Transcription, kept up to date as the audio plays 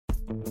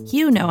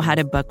You know how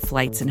to book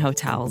flights and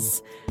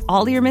hotels.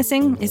 All you're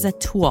missing is a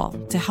tool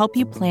to help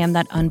you plan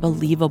that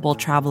unbelievable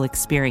travel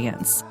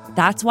experience.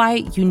 That's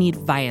why you need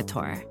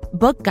Viator.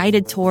 Book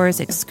guided tours,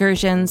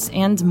 excursions,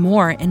 and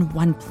more in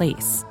one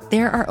place.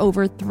 There are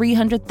over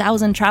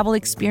 300,000 travel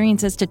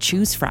experiences to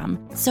choose from,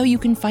 so you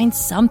can find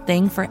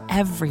something for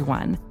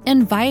everyone.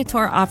 And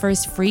Viator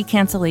offers free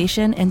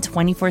cancellation and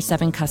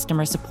 24/7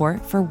 customer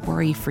support for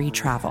worry-free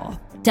travel.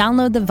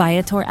 Download the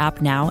Viator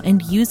app now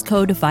and use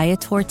code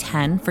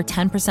Viator10 for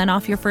 10%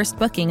 off your first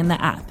booking in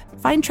the app.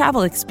 Find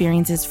travel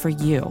experiences for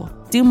you.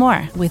 Do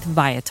more with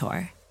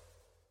Viator.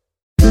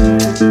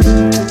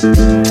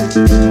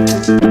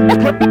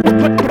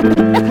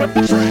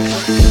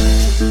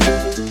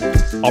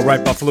 All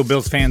right, Buffalo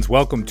Bills fans,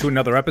 welcome to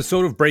another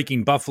episode of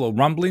Breaking Buffalo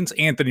Rumblings.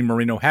 Anthony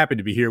Marino, happy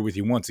to be here with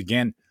you once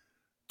again,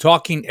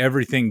 talking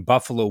everything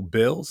Buffalo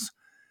Bills.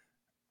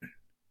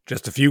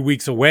 Just a few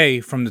weeks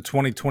away from the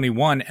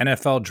 2021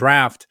 NFL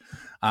Draft.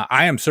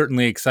 I am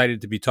certainly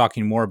excited to be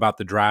talking more about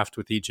the draft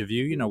with each of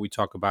you. You know, we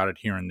talk about it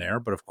here and there,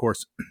 but of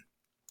course,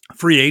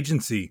 free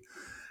agency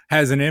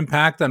has an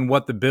impact on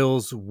what the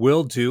Bills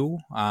will do.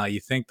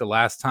 You think the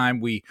last time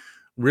we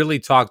really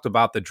talked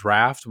about the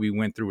draft, we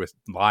went through a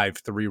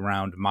live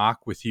 3-round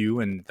mock with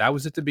you, and that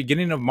was at the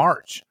beginning of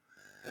March.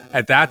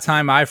 At that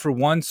time, I, for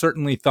one,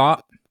 certainly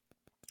thought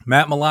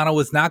Matt Milano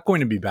was not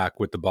going to be back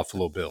with the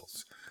Buffalo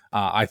Bills.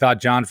 I thought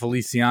Jon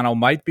Feliciano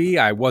might be.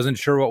 I wasn't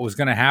sure what was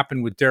going to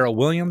happen with Darrell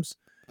Williams.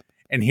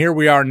 And here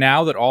we are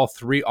now that all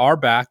three are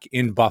back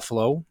in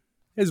Buffalo,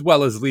 as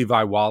well as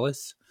Levi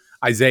Wallace,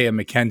 Isaiah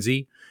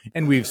McKenzie,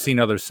 and we've seen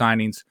other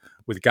signings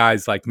with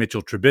guys like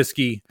Mitchell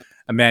Trubisky,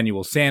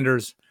 Emmanuel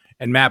Sanders,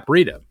 and Matt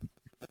Breida.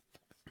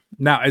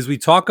 Now, as we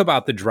talk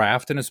about the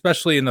draft, and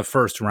especially in the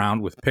first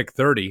round with pick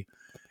 30,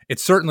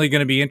 it's certainly going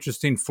to be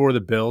interesting for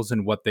the Bills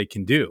and what they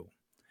can do.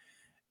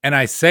 And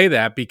I say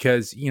that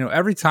because, you know,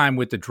 every time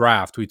with the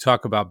draft, we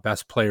talk about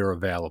best player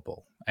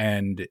available.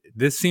 And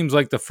this seems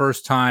like the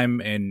first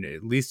time, and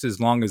at least as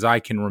long as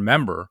I can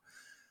remember,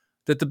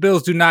 that the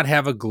Bills do not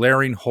have a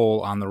glaring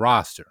hole on the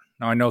roster.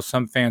 Now, I know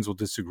some fans will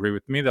disagree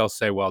with me. They'll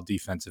say, well,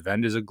 defensive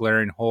end is a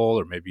glaring hole,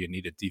 or maybe you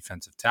need a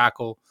defensive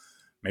tackle.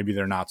 Maybe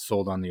they're not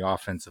sold on the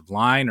offensive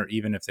line, or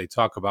even if they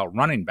talk about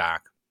running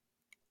back.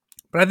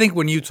 But I think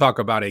when you talk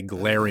about a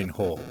glaring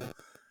hole,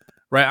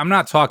 right, I'm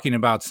not talking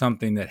about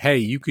something that, hey,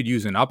 you could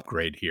use an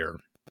upgrade here.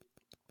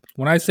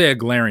 When I say a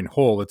glaring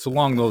hole, it's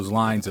along those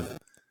lines of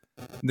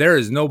there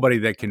is nobody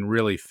that can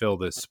really fill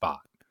this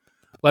spot.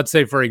 Let's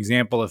say, for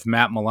example, if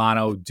Matt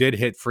Milano did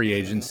hit free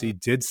agency,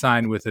 did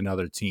sign with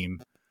another team,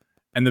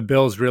 and the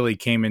Bills really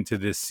came into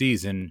this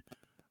season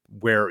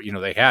where, you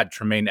know, they had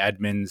Tremaine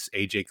Edmonds,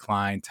 A.J.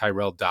 Klein,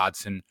 Tyrell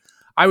Dodson,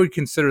 I would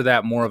consider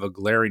that more of a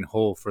glaring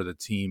hole for the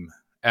team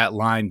at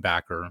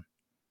linebacker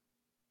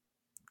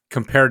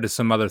compared to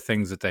some other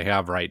things that they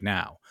have right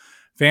now.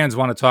 Fans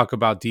want to talk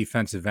about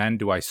defensive end.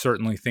 Do I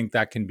certainly think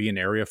that can be an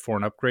area for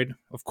an upgrade?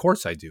 Of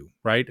course I do,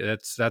 right?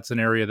 That's an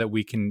area that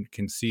we can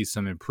see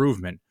some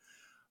improvement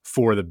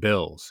for the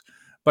Bills.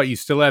 But you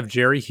still have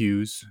Jerry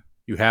Hughes,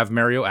 you have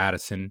Mario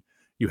Addison,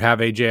 you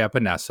have A.J.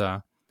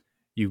 Epinesa,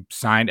 you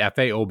signed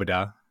F.A.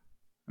 Obada.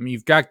 I mean,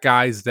 you've got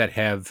guys that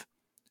have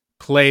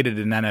played at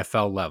an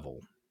NFL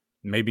level.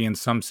 Maybe in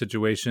some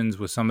situations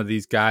with some of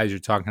these guys, you're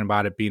talking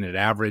about it being at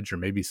average or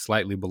maybe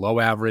slightly below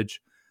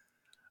average.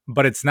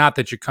 But it's not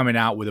that you're coming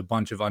out with a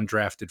bunch of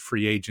undrafted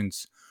free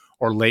agents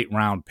or late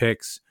round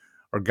picks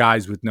or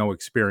guys with no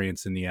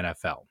experience in the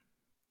NFL.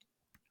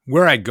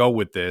 Where I go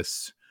with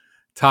this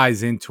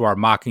ties into our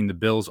Mocking the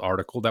Bills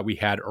article that we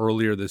had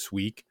earlier this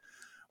week,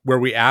 where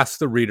we asked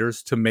the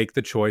readers to make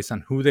the choice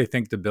on who they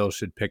think the Bills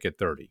should pick at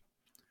 30.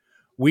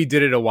 We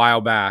did it a while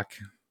back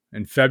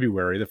in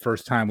February. The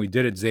first time we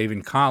did it,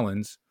 Zaven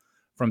Collins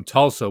from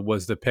Tulsa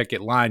was the pick at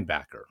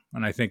linebacker.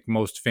 And I think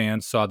most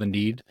fans saw the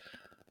need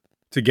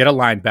to get a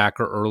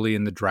linebacker early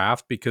in the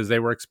draft because they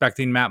were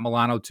expecting Matt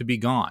Milano to be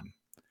gone.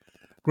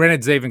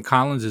 Granted, Zaven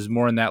Collins is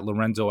more in that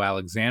Lorenzo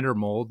Alexander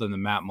mold than the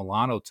Matt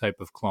Milano type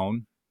of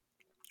clone.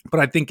 But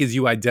I think as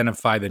you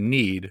identify the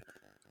need,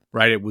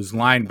 right, it was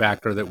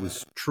linebacker that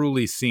was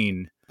truly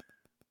seen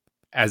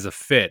as a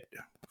fit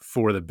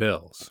for the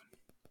Bills.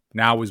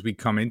 Now, as we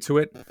come into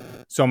it,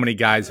 so many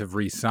guys have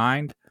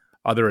re-signed.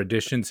 Other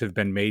additions have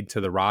been made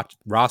to the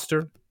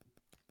roster.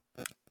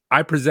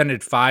 I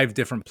presented 5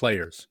 different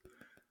players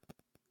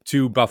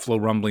to Buffalo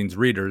Rumblings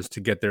readers to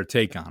get their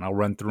take on. I'll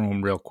run through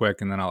them real quick,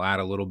 and then I'll add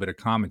a little bit of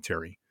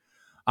commentary.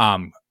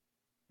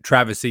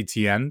 Travis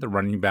Etienne, the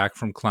running back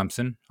from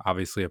Clemson,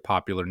 obviously a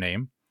popular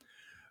name.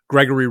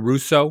 Gregory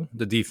Rousseau,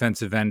 the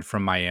defensive end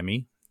from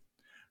Miami.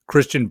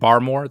 Christian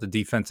Barmore, the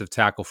defensive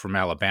tackle from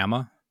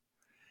Alabama.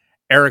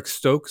 Eric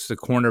Stokes, the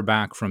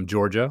cornerback from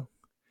Georgia.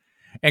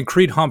 And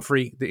Creed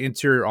Humphrey, the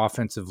interior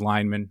offensive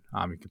lineman.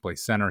 He could play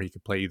center. He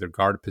could play either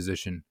guard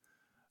position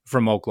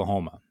from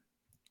Oklahoma.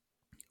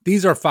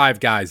 These are 5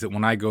 guys that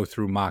when I go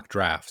through mock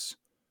drafts,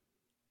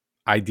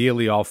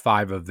 ideally all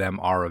 5 of them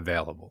are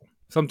available.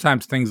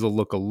 Sometimes things will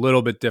look a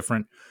little bit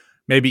different.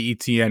 Maybe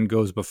ETN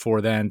goes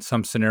before then.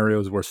 Some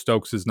scenarios where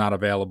Stokes is not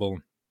available.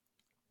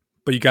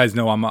 But you guys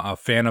know I'm a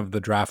fan of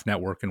the Draft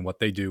Network and what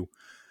they do.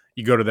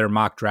 You go to their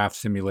mock draft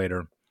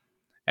simulator.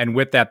 And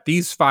with that,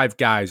 these 5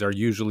 guys are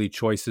usually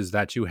choices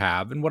that you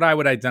have, and what I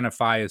would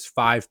identify as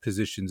 5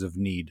 positions of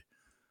need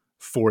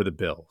for the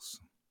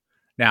Bills.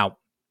 Now,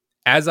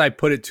 as I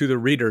put it to the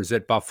readers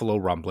at Buffalo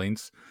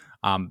Rumblings,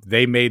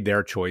 they made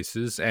their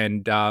choices,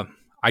 and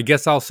I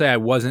guess I'll say I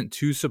wasn't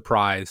too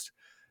surprised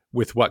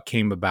with what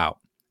came about.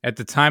 At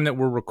the time that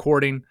we're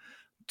recording,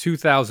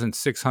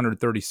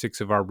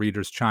 2,636 of our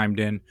readers chimed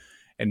in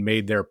and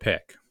made their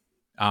pick.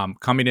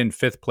 Coming in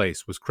 5th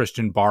place was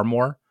Christian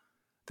Barmore,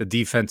 the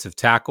defensive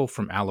tackle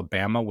from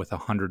Alabama, with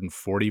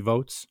 140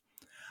 votes.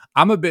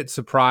 I'm a bit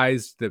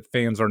surprised that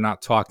fans are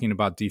not talking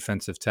about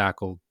defensive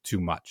tackle too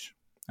much.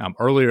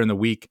 Earlier in the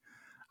week,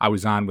 I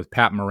was on with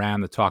Pat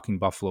Moran, the Talking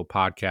Buffalo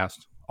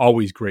podcast.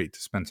 Always great to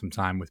spend some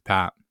time with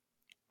Pat.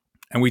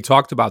 And we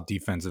talked about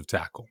defensive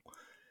tackle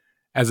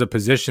as a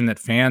position that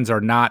fans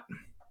are not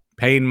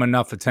paying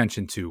enough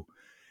attention to,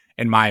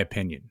 in my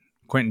opinion.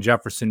 Quentin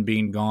Jefferson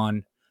being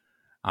gone.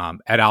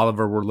 Ed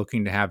Oliver, we're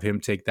looking to have him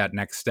take that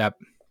next step.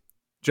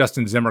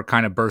 Justin Zimmer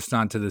kind of burst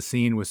onto the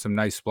scene with some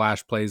nice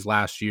splash plays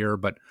last year,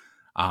 but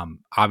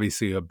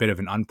obviously a bit of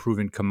an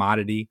unproven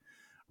commodity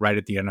right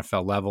at the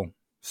NFL level.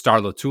 Star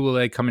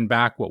Lotulelei coming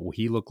back. What will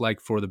he look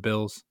like for the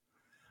Bills?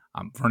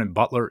 Vernon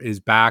Butler is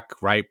back,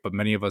 right? But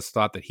many of us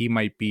thought that he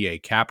might be a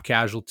cap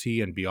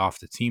casualty and be off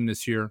the team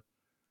this year.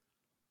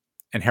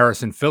 And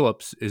Harrison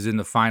Phillips is in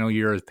the final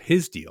year of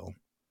his deal,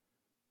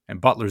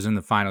 and Butler's in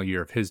the final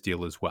year of his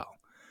deal as well.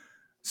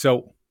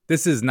 So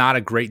this is not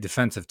a great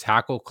defensive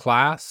tackle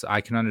class.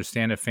 I can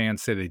understand if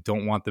fans say they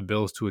don't want the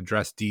Bills to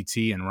address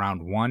DT in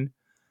round 1,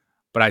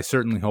 but I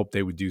certainly hope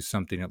they would do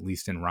something at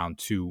least in round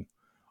 2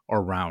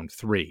 or round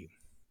 3.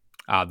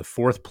 The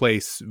 4th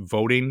place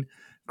voting,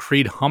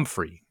 Creed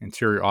Humphrey,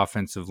 interior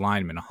offensive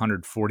lineman,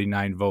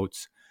 149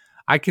 votes.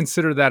 I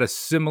consider that a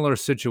similar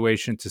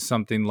situation to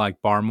something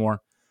like Barmore.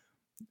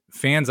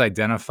 Fans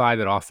identify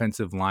that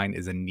offensive line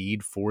is a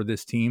need for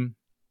this team.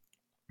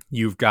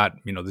 You've got,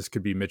 this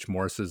could be Mitch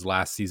Morris's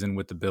last season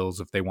with the Bills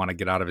if they want to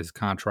get out of his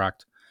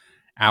contract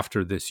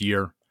after this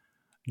year.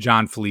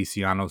 John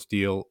Feliciano's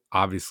deal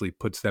obviously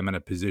puts them in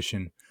a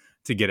position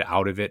to get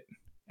out of it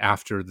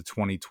after the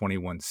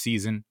 2021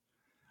 season.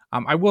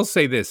 I will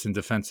say this in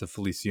defense of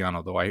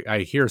Feliciano, though.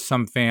 I hear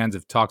some fans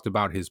have talked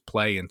about his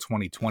play in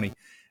 2020.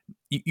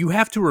 You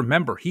have to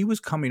remember, he was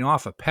coming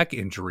off a pec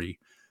injury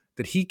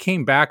that he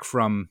came back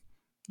from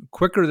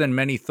quicker than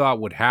many thought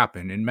would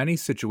happen. In many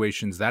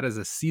situations, that is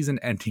a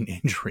season-ending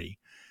injury,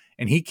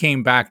 and he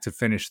came back to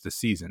finish the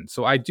season.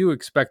 So I do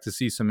expect to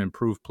see some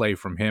improved play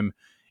from him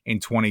in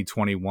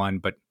 2021,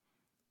 but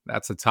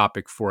that's a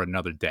topic for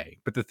another day.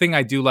 But the thing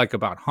I do like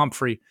about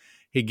Humphrey,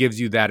 he gives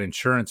you that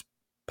insurance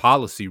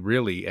policy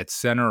really at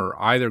center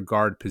or either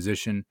guard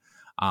position.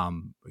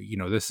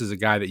 This is a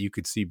guy that you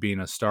could see being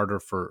a starter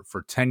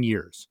for 10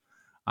 years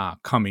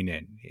coming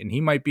in. And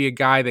he might be a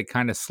guy that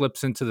kind of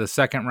slips into the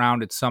second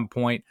round at some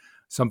point.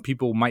 Some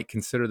people might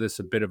consider this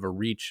a bit of a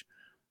reach,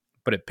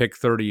 but at pick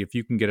 30, if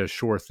you can get a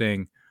sure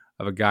thing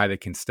of a guy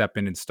that can step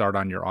in and start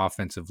on your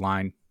offensive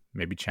line,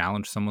 maybe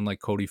challenge someone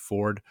like Cody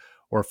Ford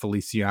or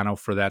Feliciano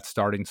for that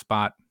starting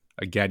spot.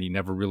 Again, you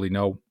never really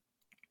know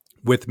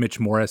with Mitch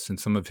Morris and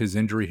some of his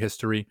injury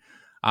history.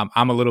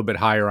 I'm a little bit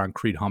higher on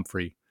Creed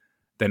Humphrey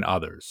than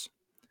others.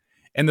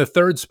 And the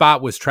 3rd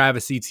spot was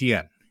Travis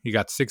Etienne. He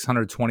got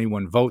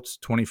 621 votes,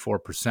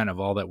 24%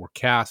 of all that were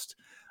cast.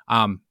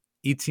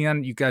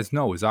 Etienne, you guys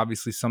know, is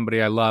obviously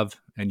somebody I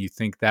love, and you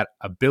think that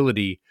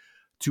ability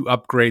to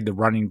upgrade the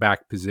running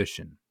back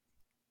position.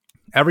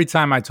 Every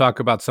time I talk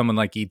about someone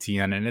like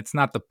Etienne, and it's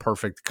not the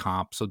perfect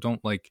comp, so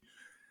don't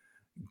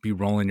be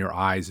rolling your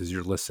eyes as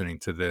you're listening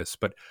to this,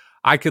 but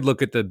I could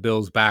look at the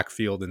Bills'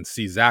 backfield and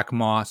see Zach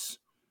Moss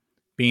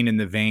being in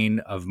the vein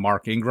of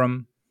Mark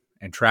Ingram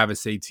and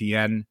Travis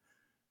Etienne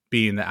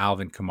being the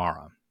Alvin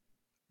Kamara.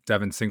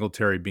 Devin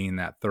Singletary being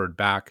that third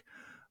back.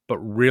 But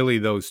really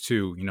those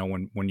two,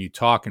 when you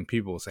talk and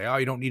people say, oh,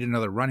 you don't need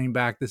another running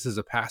back, this is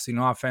a passing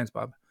offense.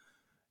 But,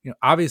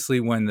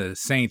 obviously when the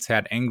Saints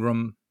had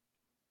Ingram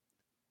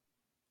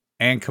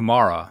and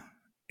Kamara,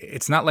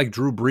 it's not like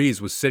Drew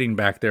Brees was sitting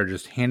back there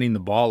just handing the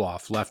ball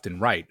off left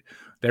and right.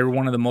 They were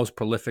one of the most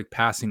prolific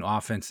passing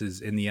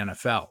offenses in the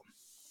NFL.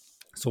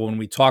 So when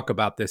we talk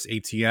about this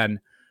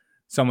Etienne,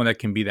 someone that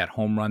can be that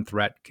home run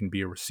threat, can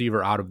be a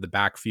receiver out of the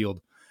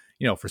backfield,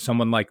 for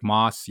someone like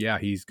Moss, yeah,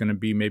 he's going to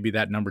be maybe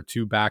that number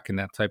 2 back in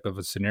that type of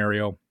a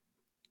scenario,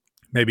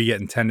 maybe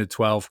getting 10 to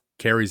 12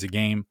 carries a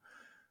game.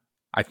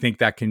 I think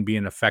that can be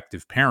an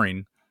effective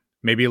pairing,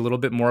 maybe a little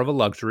bit more of a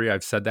luxury.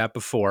 I've said that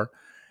before.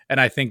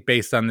 And I think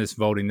based on this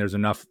voting, there's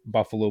enough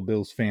Buffalo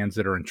Bills fans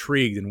that are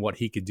intrigued in what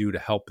he could do to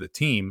help the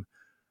team,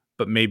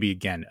 but maybe,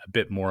 again, a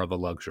bit more of a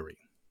luxury.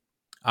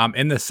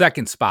 In the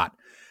 2nd spot,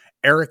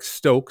 Eric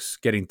Stokes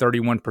getting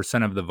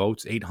 31% of the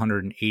votes,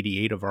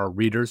 888 of our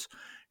readers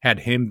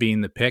had him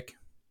being the pick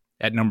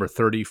at number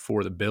 30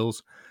 for the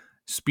Bills.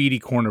 Speedy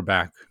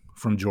cornerback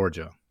from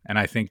Georgia. And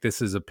I think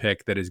this is a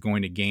pick that is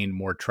going to gain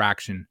more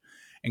traction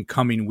in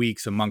coming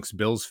weeks amongst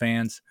Bills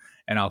fans,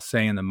 and I'll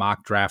say in the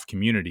mock draft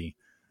community,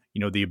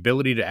 the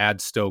ability to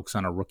add Stokes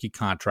on a rookie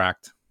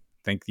contract,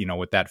 think,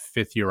 with that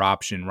 5th-year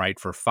option, right,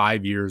 for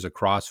 5 years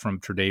across from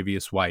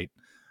Tre'Davious White,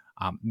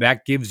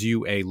 that gives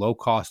you a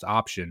low-cost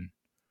option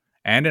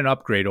and an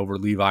upgrade over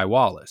Levi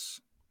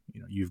Wallace.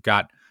 You've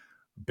got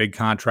a big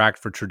contract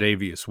for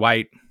Tre'Davious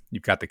White.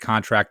 You've got the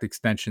contract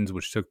extensions,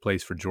 which took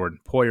place for Jordan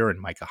Poyer and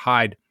Micah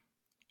Hyde.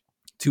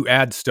 To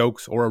add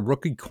Stokes or a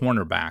rookie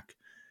cornerback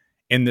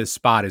in this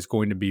spot is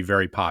going to be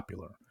very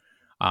popular.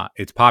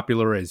 It's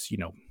popular as,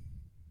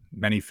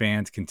 many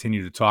fans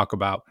continue to talk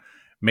about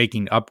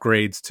making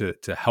upgrades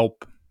to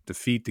help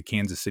defeat the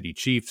Kansas City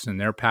Chiefs and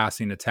their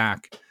passing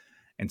attack,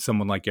 and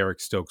someone like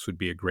Eric Stokes would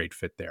be a great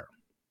fit there.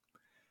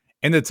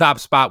 In the top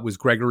spot was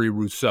Gregory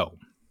Rousseau.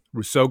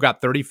 Rousseau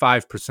got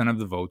 35% of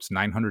the votes,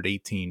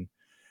 918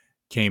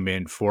 came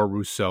in for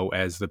Rousseau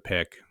as the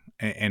pick.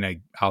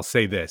 And I'll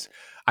say this,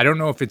 I don't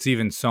know if it's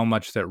even so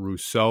much that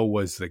Rousseau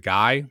was the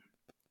guy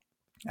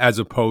as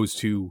opposed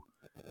to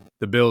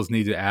the Bills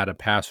need to add a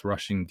pass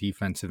rushing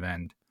defensive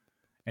end.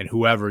 And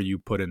whoever you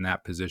put in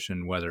that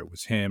position, whether it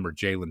was him or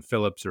Jalen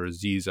Phillips or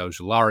Azeez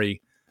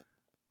Ojulari,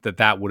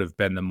 that would have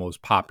been the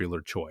most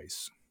popular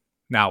choice.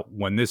 Now,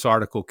 when this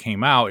article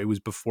came out, it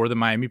was before the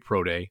Miami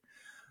Pro Day.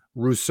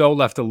 Rousseau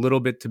left a little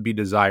bit to be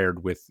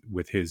desired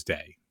with his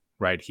day,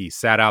 right? He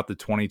sat out the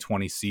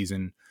 2020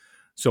 season,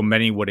 so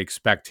many would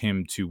expect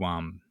him to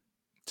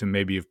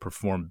maybe have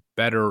performed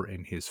better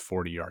in his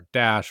 40-yard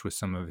dash with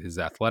some of his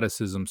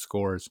athleticism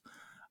scores.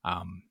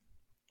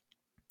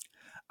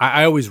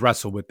 I always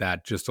wrestle with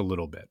that just a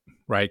little bit,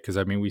 right? Because,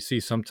 we see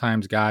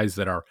sometimes guys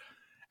that are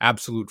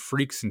absolute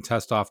freaks and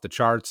test off the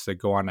charts that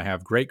go on to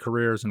have great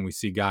careers, and we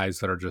see guys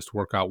that are just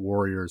workout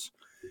warriors,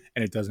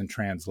 and it doesn't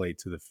translate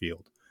to the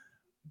field.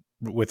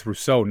 With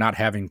Rousseau not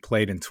having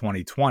played in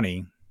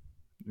 2020,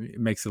 it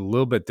makes it a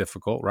little bit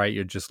difficult, right?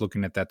 You're just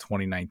looking at that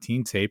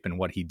 2019 tape and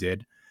what he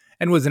did,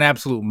 and was an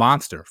absolute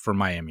monster for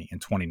Miami in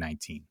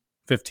 2019.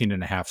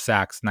 15.5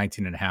 sacks,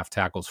 19.5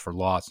 tackles for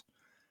loss,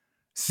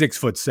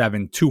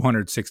 6'7",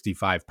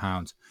 265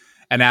 pounds,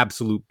 an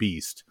absolute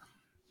beast.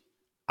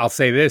 I'll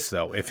say this,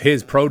 though. If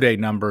his pro day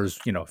numbers,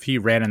 if he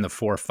ran in the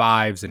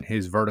 4.5s and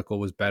his vertical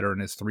was better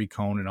and his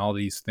 3-cone and all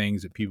these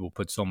things that people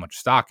put so much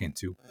stock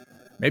into,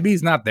 maybe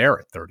he's not there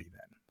at 30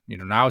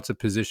 then. Now it's a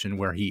position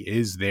where he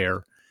is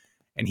there,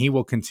 and he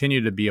will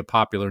continue to be a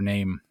popular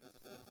name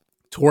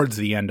towards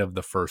the end of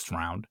the first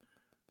round.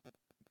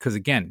 Because,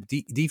 again,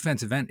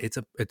 defensive end, it's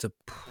a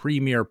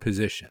premier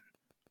position.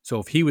 So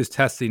if he was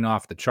testing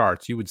off the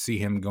charts, you would see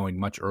him going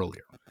much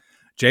earlier.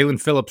 Jalen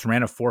Phillips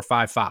ran a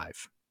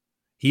 4.55.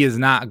 He is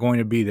not going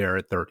to be there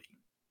at 30.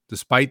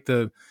 Despite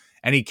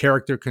any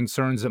character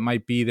concerns that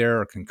might be there,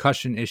 or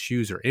concussion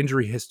issues or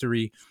injury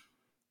history,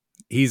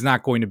 he's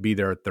not going to be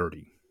there at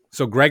 30.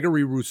 So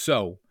Gregory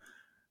Rousseau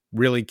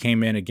really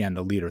came in, again,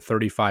 the leader,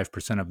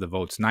 35% of the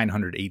votes,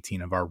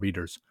 918 of our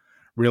readers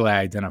really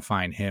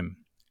identifying him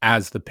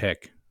as the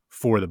pick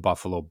for the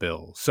Buffalo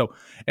Bills. So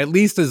at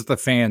least as the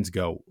fans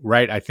go,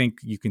 right, I think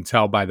you can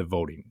tell by the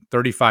voting.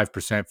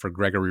 35% for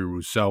Gregory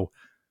Rousseau,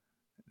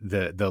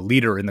 the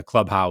leader in the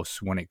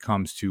clubhouse when it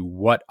comes to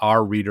what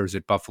our readers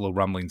at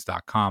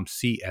BuffaloRumblings.com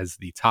see as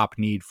the top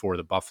need for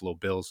the Buffalo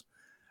Bills.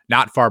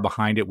 Not far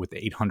behind it with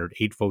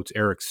 808 votes,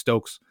 Eric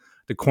Stokes,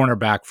 the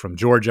cornerback from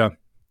Georgia.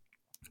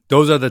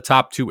 Those are the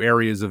top two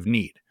areas of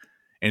need.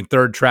 In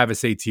third,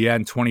 Travis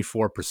Etienne,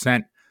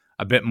 24%,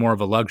 a bit more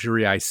of a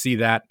luxury. I see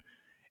that.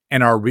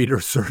 And our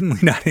readers certainly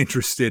not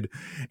interested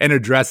in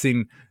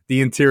addressing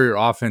the interior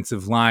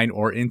offensive line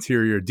or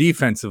interior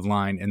defensive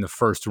line in the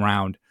first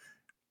round.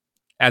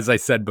 As I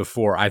said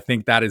before, I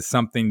think that is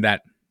something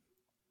that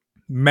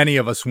many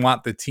of us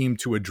want the team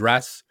to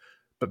address,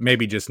 but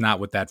maybe just not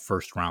with that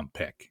first round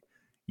pick.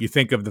 You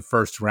think of the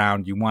first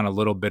round, you want a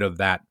little bit of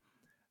that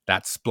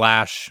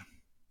splash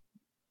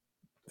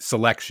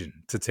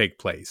selection to take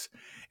place.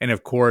 And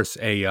of course,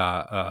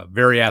 a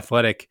very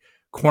athletic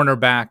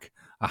cornerback,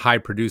 a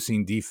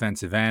high-producing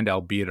defensive end,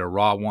 albeit a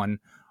raw one,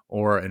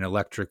 or an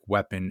electric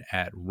weapon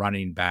at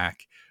running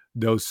back.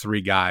 Those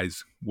three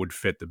guys would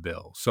fit the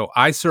bill. So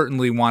I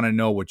certainly want to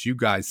know what you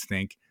guys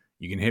think.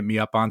 You can hit me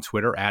up on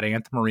Twitter at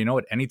 @AnthMarino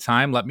at any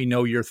time. Let me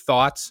know your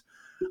thoughts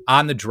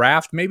on the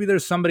draft. Maybe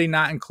there's somebody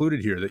not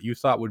included here that you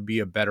thought would be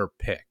a better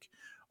pick.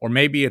 Or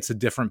maybe it's a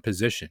different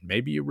position.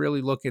 Maybe you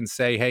really look and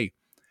say, hey,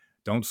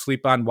 don't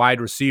sleep on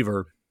wide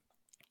receiver.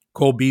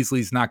 Cole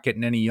Beasley's not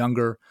getting any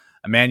younger.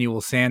 Emmanuel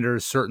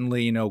Sanders,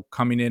 certainly,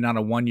 coming in on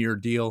a 1-year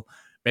deal.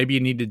 Maybe you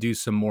need to do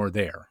some more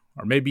there.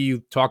 Or maybe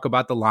you talk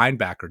about the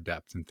linebacker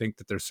depth and think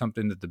that there's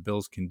something that the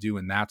Bills can do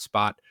in that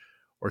spot,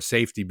 or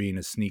safety being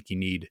a sneaky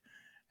need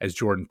as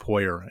Jordan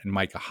Poyer and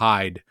Micah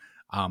Hyde,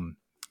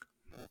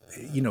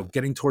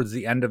 getting towards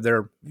the end of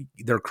their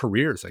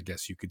careers, I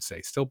guess you could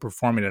say. Still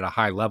performing at a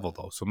high level,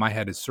 though. So my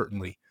head is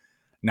certainly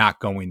not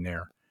going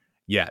there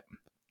yet.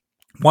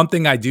 One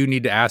thing I do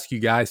need to ask you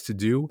guys to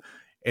do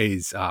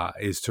is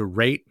to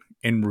rate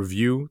and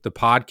review the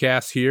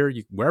podcast here,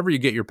 wherever you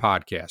get your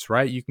podcasts,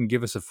 right? You can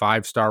give us a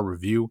 5-star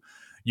review.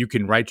 You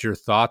can write your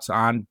thoughts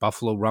on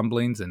Buffalo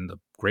Rumblings and the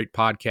great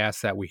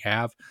podcasts that we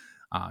have.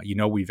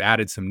 We've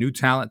added some new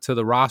talent to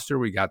the roster.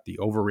 We got the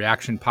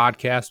Overreaction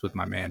podcast with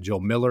my man Joe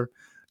Miller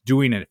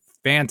doing a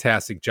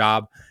fantastic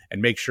job.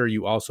 And make sure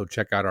you also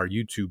check out our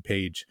YouTube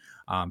page.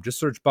 Just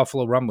search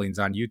Buffalo Rumblings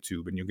on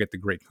YouTube and you'll get the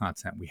great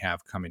content we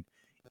have coming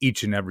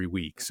each and every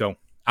week. So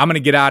I'm going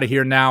to get out of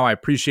here now. I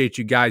appreciate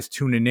you guys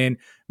tuning in.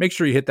 Make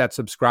sure you hit that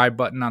subscribe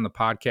button on the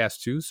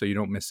podcast too, so you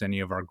don't miss any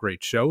of our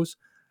great shows.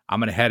 I'm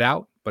going to head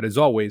out, but as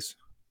always,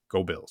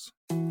 go Bills.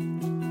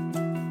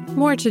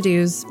 More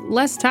to-dos,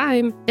 less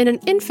time, and an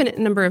infinite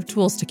number of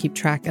tools to keep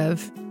track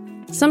of.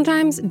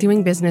 Sometimes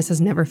doing business has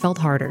never felt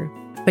harder,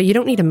 but you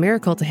don't need a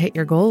miracle to hit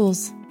your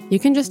goals. You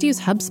can just use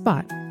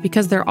HubSpot,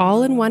 because their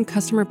all-in-one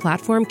customer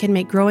platform can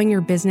make growing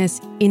your business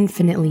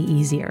infinitely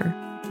easier.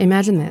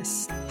 Imagine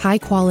this: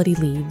 high-quality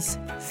leads,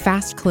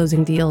 fast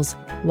closing deals,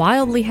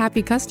 wildly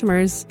happy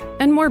customers,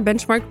 and more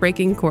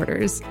benchmark-breaking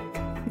quarters.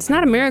 It's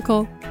not a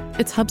miracle,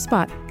 it's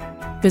HubSpot.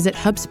 Visit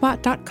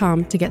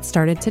HubSpot.com to get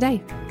started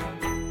today.